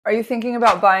Are you thinking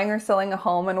about buying or selling a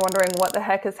home and wondering what the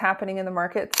heck is happening in the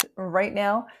market right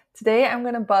now? Today, I'm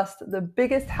going to bust the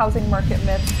biggest housing market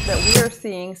myths that we are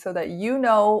seeing so that you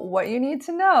know what you need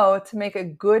to know to make a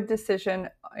good decision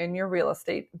in your real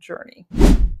estate journey.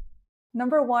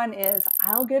 Number one is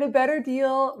I'll get a better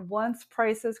deal once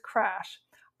prices crash.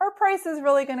 Are prices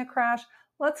really going to crash?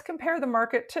 Let's compare the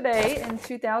market today in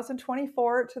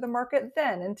 2024 to the market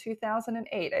then in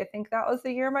 2008. I think that was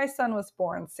the year my son was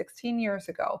born, 16 years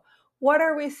ago. What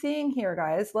are we seeing here,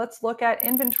 guys? Let's look at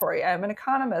inventory. I'm an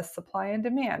economist, supply and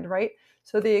demand, right?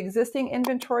 So the existing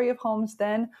inventory of homes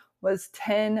then was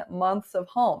 10 months of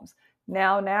homes.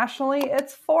 Now, nationally,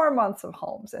 it's 4 months of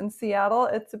homes. In Seattle,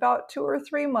 it's about 2 or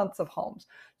 3 months of homes.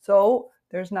 So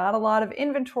there's not a lot of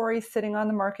inventory sitting on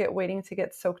the market waiting to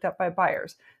get soaked up by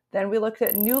buyers. Then we looked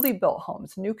at newly built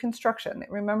homes, new construction.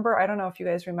 Remember, I don't know if you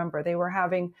guys remember, they were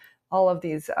having all of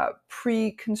these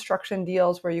pre-construction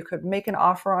deals where you could make an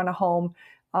offer on a home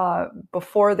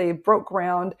before they broke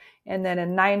ground. And then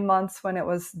in 9 months, when it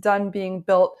was done being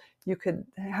built, you could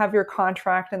have your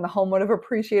contract and the home would have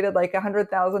appreciated like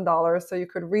 $100,000. So you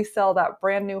could resell that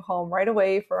brand new home right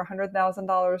away for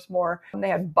 $100,000 more. And they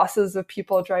had buses of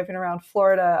people driving around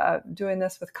Florida doing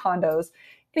this with condos.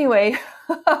 Anyway,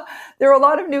 there were a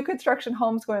lot of new construction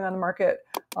homes going on the market,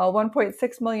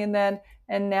 1.6 million then,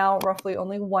 and now roughly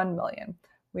only 1 million.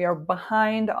 We are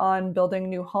behind on building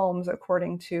new homes,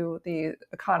 according to the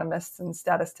economists and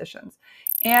statisticians.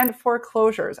 And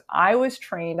foreclosures. I was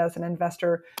trained as an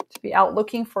investor to be out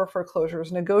looking for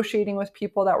foreclosures, negotiating with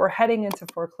people that were heading into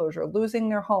foreclosure, losing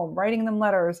their home, writing them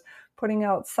letters, putting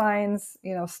out signs,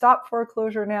 stop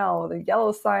foreclosure now, the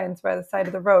yellow signs by the side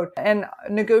of the road, and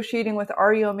negotiating with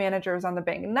REO managers on the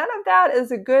bank. None of that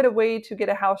is a good way to get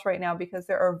a house right now because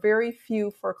there are very few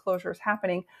foreclosures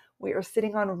happening. We are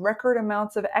sitting on record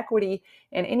amounts of equity,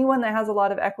 and anyone that has a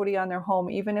lot of equity on their home,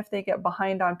 even if they get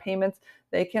behind on payments,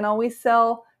 they can always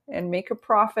sell and make a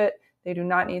profit. They do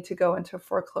not need to go into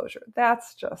foreclosure.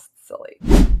 That's just silly.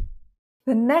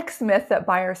 The next myth that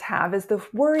buyers have is the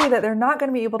worry that they're not going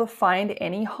to be able to find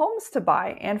any homes to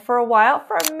buy. And for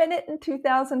a minute in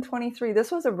 2023,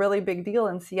 this was a really big deal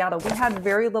in Seattle. We had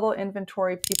very little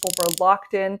inventory. People were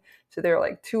locked in to their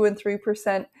like 2 and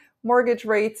 3% mortgage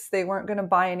rates. They weren't going to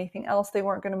buy anything else. They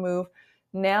weren't going to move.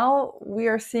 Now we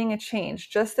are seeing a change.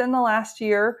 Just in the last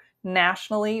year,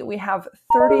 nationally, we have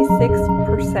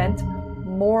 36%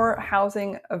 more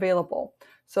housing available.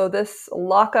 So this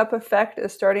lockup effect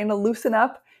is starting to loosen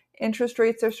up. Interest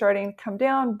rates are starting to come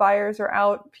down. Buyers are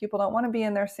out. People don't want to be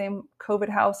in their same COVID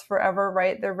house forever,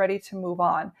 right? They're ready to move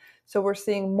on. So we're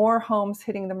seeing more homes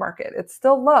hitting the market. It's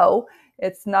still low.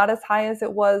 It's not as high as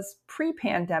it was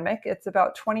pre-pandemic. It's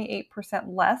about 28%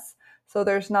 less. So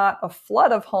there's not a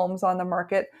flood of homes on the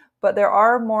market, but there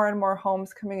are more and more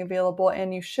homes coming available,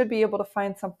 and you should be able to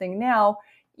find something now,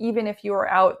 even if you were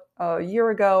out a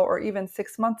year ago or even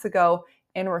 6 months ago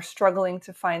and were struggling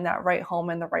to find that right home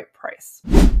and the right price.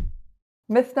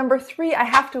 Myth number 3, I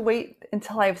have to wait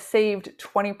until I've saved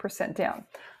 20% down.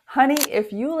 Honey,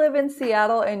 if you live in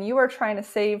Seattle and you are trying to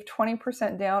save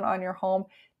 20% down on your home,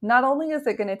 not only is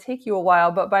it going to take you a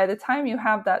while, but by the time you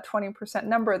have that 20%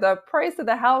 number, the price of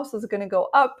the house is going to go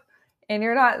up, and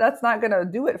that's not going to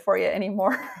do it for you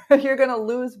anymore. You're going to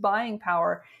lose buying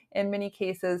power in many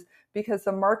cases because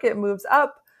the market moves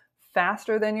up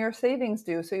faster than your savings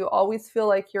do. So you always feel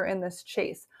like you're in this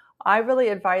chase. I really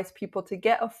advise people to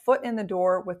get a foot in the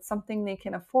door with something they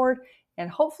can afford. And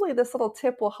hopefully this little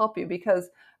tip will help you because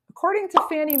according to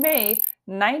Fannie Mae,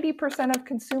 90% of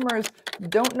consumers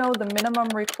don't know the minimum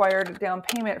required down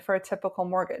payment for a typical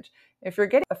mortgage. If you're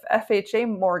getting a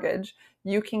FHA mortgage,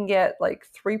 you can get like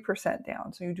 3%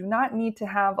 down. So you do not need to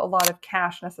have a lot of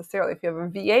cash necessarily. If you have a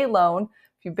VA loan,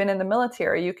 if you've been in the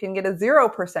military, you can get a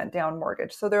 0% down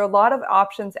mortgage. So there are a lot of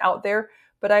options out there,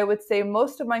 but I would say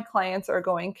most of my clients are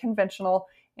going conventional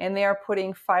and they are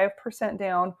putting 5%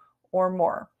 down or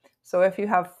more. So if you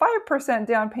have 5%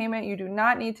 down payment, you do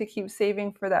not need to keep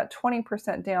saving for that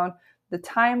 20% down. The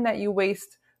time that you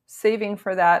waste saving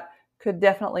for that could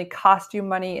definitely cost you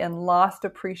money and lost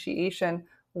appreciation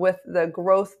with the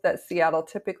growth that Seattle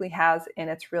typically has in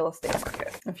its real estate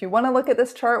market. If you want to look at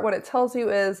this chart, what it tells you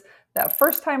is that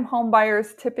first-time home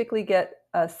buyers typically get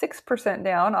 6%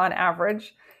 down on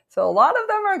average. So a lot of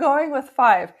them are going with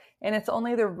 5%, and it's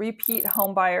only the repeat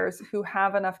home buyers who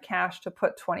have enough cash to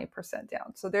put 20%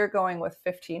 down. So they're going with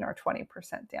 15 or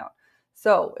 20% down.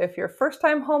 So if you're a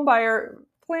first-time home buyer,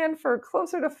 plan for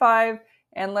closer to 5%,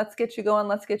 and let's get you going.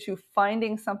 Let's get you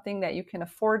finding something that you can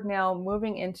afford now,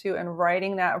 moving into and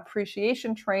riding that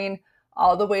appreciation train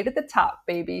all the way to the top,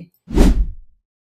 baby.